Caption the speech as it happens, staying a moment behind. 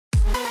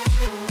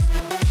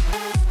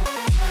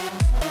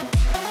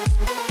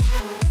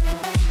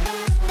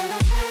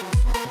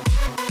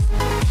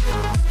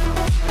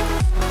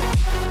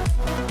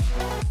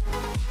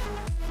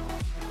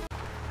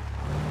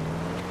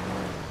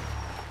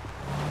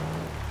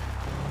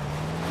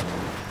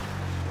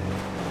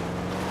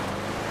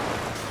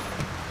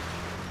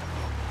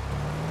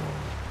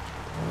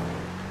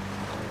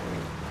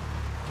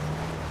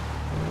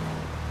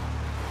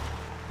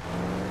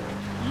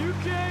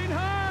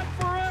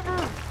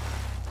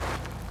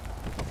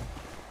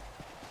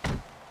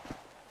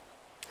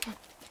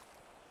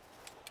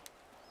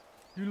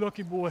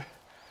lucky, boy.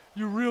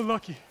 You're real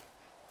lucky.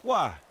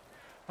 Why?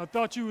 I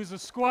thought you was a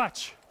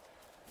Squatch.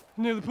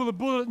 Nearly pulled a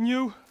bullet in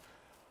you.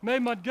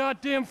 Made my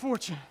goddamn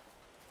fortune.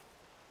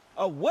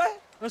 A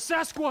what? A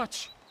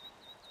Sasquatch.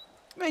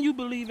 Man, you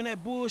believe in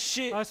that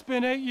bullshit? I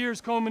spent 8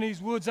 years combing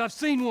these woods. I've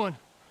seen one.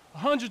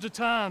 Hundreds of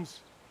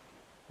times.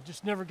 I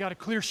just never got a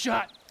clear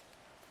shot.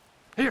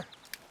 Here,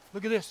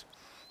 look at this.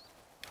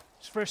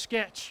 It's a fresh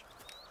sketch.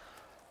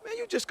 Man,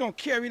 you just gonna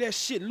carry that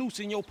shit loose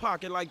in your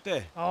pocket like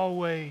that?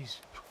 Always.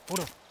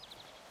 Hold on.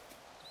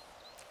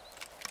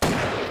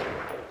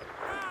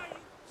 Ah, you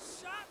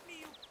shot me,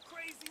 you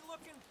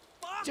crazy-looking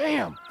fuck!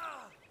 Damn!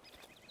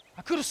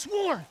 I could have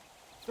sworn.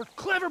 They're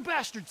clever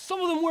bastards.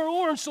 Some of them wear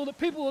orange so that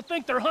people will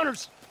think they're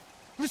hunters.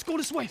 Let's go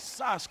this way.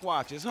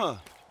 Sasquatches, huh?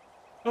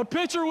 A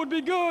picture would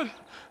be good.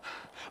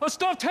 A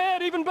stuffed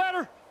head, even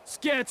better.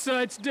 Scat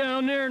site's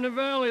down there in the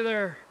valley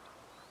there.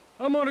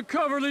 I'm gonna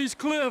cover these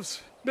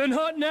cliffs. Been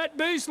hunting that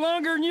beast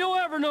longer than you'll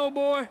ever know,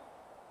 boy.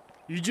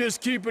 You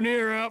just keep an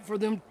ear out for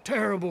them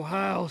terrible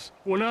howls.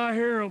 When I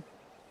hear them,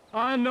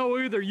 I know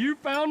either you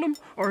found them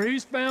or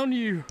he's found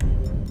you.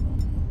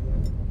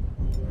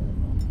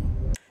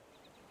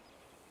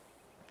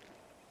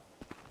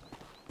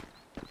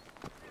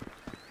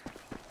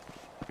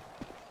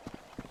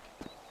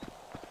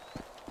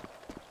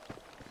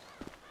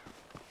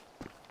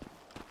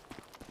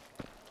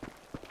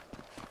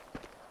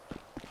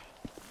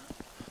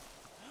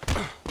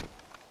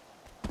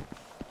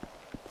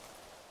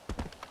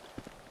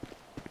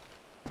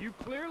 You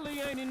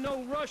clearly ain't in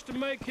no rush to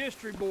make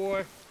history,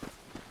 boy.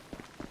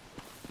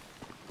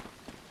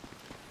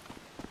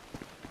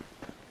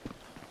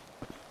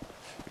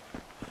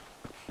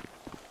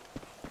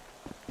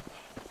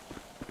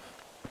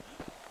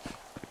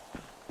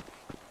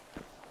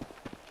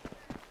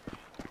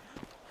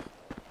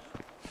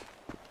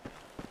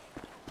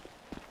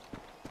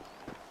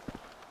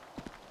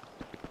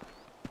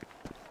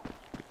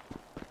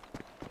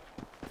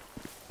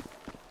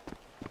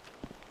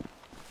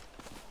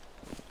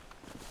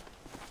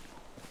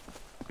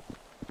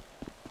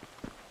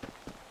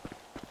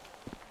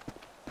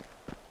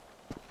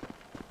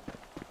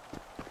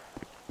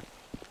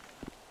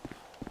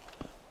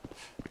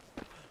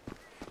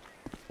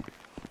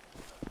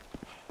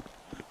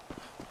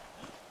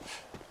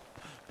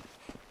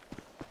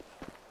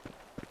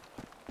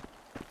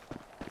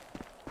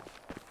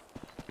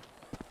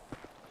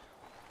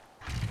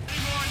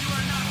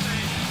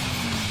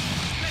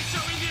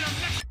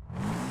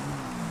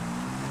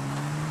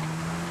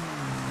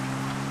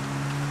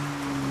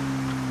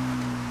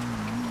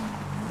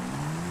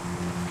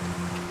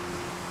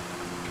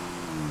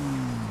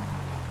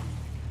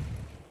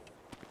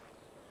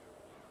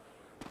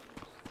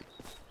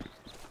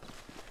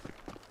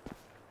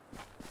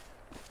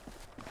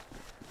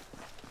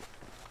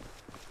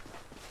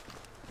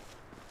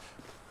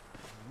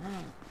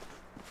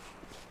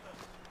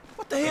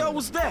 What the hell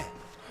was that?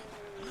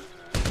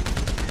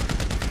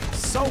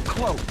 So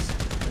close.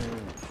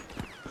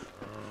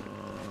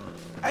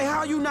 Hey,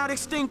 how you not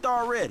extinct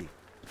already?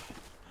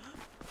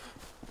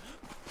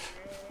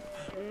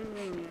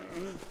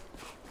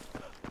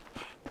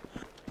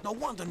 No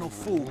wonder no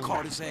fool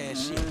caught his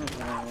ass shit.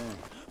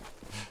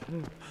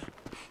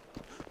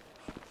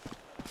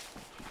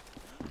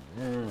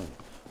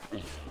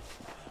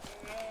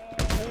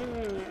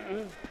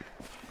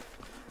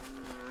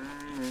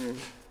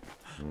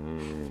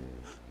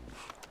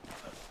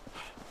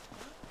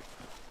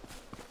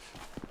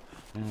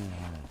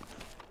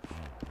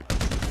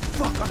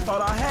 Fuck, I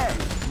thought I had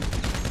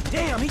it.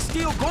 Damn, he's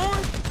still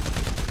going?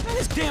 Man,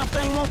 this damn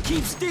thing won't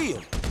keep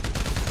still.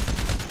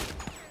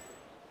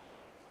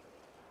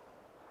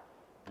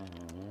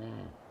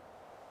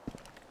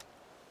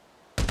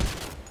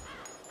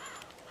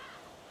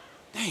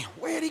 Damn,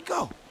 where'd he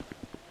go?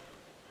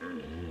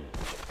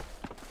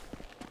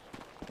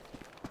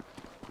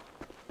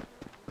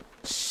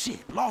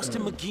 Shit, lost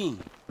him again.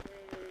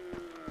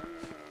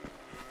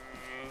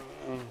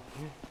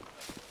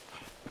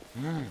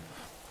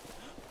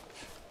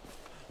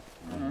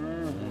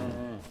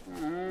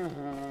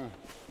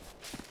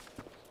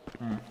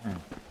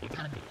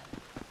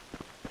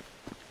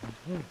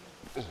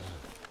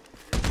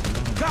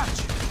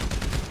 Gotcha.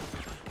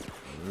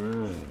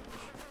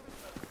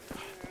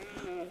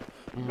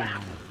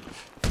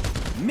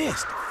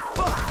 Missed.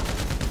 Fuck.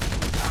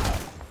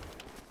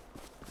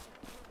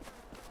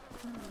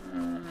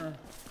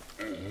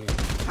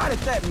 How did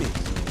that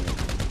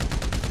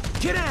miss?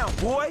 Get down,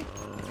 boy.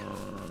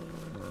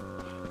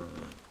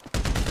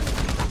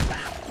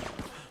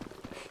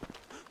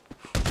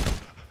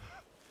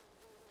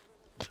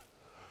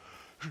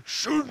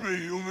 Shoot me,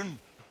 human.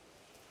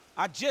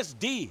 I just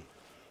did.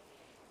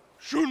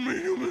 Shoot me,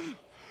 human.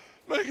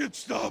 Make it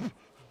stop.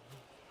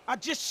 I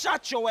just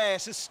shot your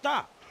ass and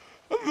stopped.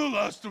 I'm the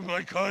last of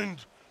my kind.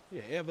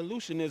 Yeah,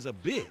 evolution is a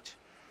bitch.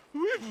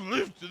 We've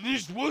lived in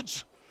these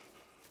woods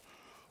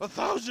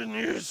 1,000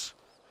 years.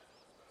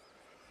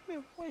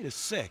 Man, wait a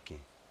second.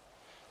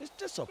 It's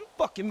just a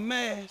fucking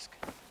mask.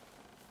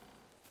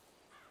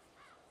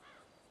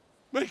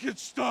 Make it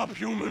stop,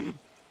 human.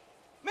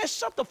 Man,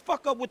 shut the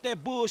fuck up with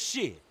that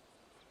bullshit.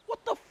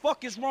 What the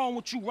fuck is wrong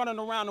with you running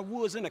around the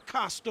woods in a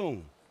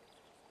costume?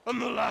 I'm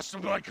the last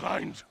of my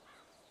kind.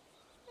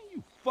 Man,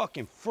 you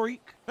fucking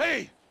freak.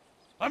 Hey,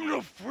 I'm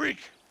no freak.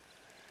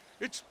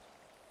 It's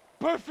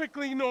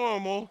perfectly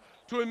normal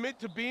to admit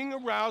to being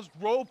aroused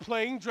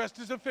role-playing dressed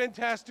as a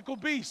fantastical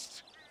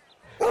beast.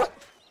 What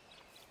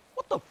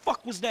the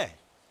fuck was that?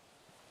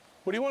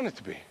 What do you want it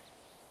to be?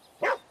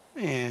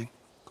 Man,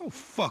 go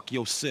fuck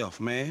yourself,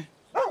 man.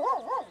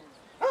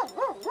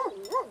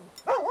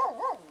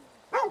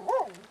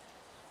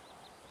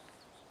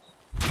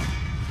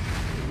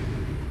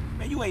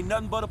 Man, you ain't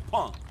nothing but a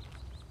punk.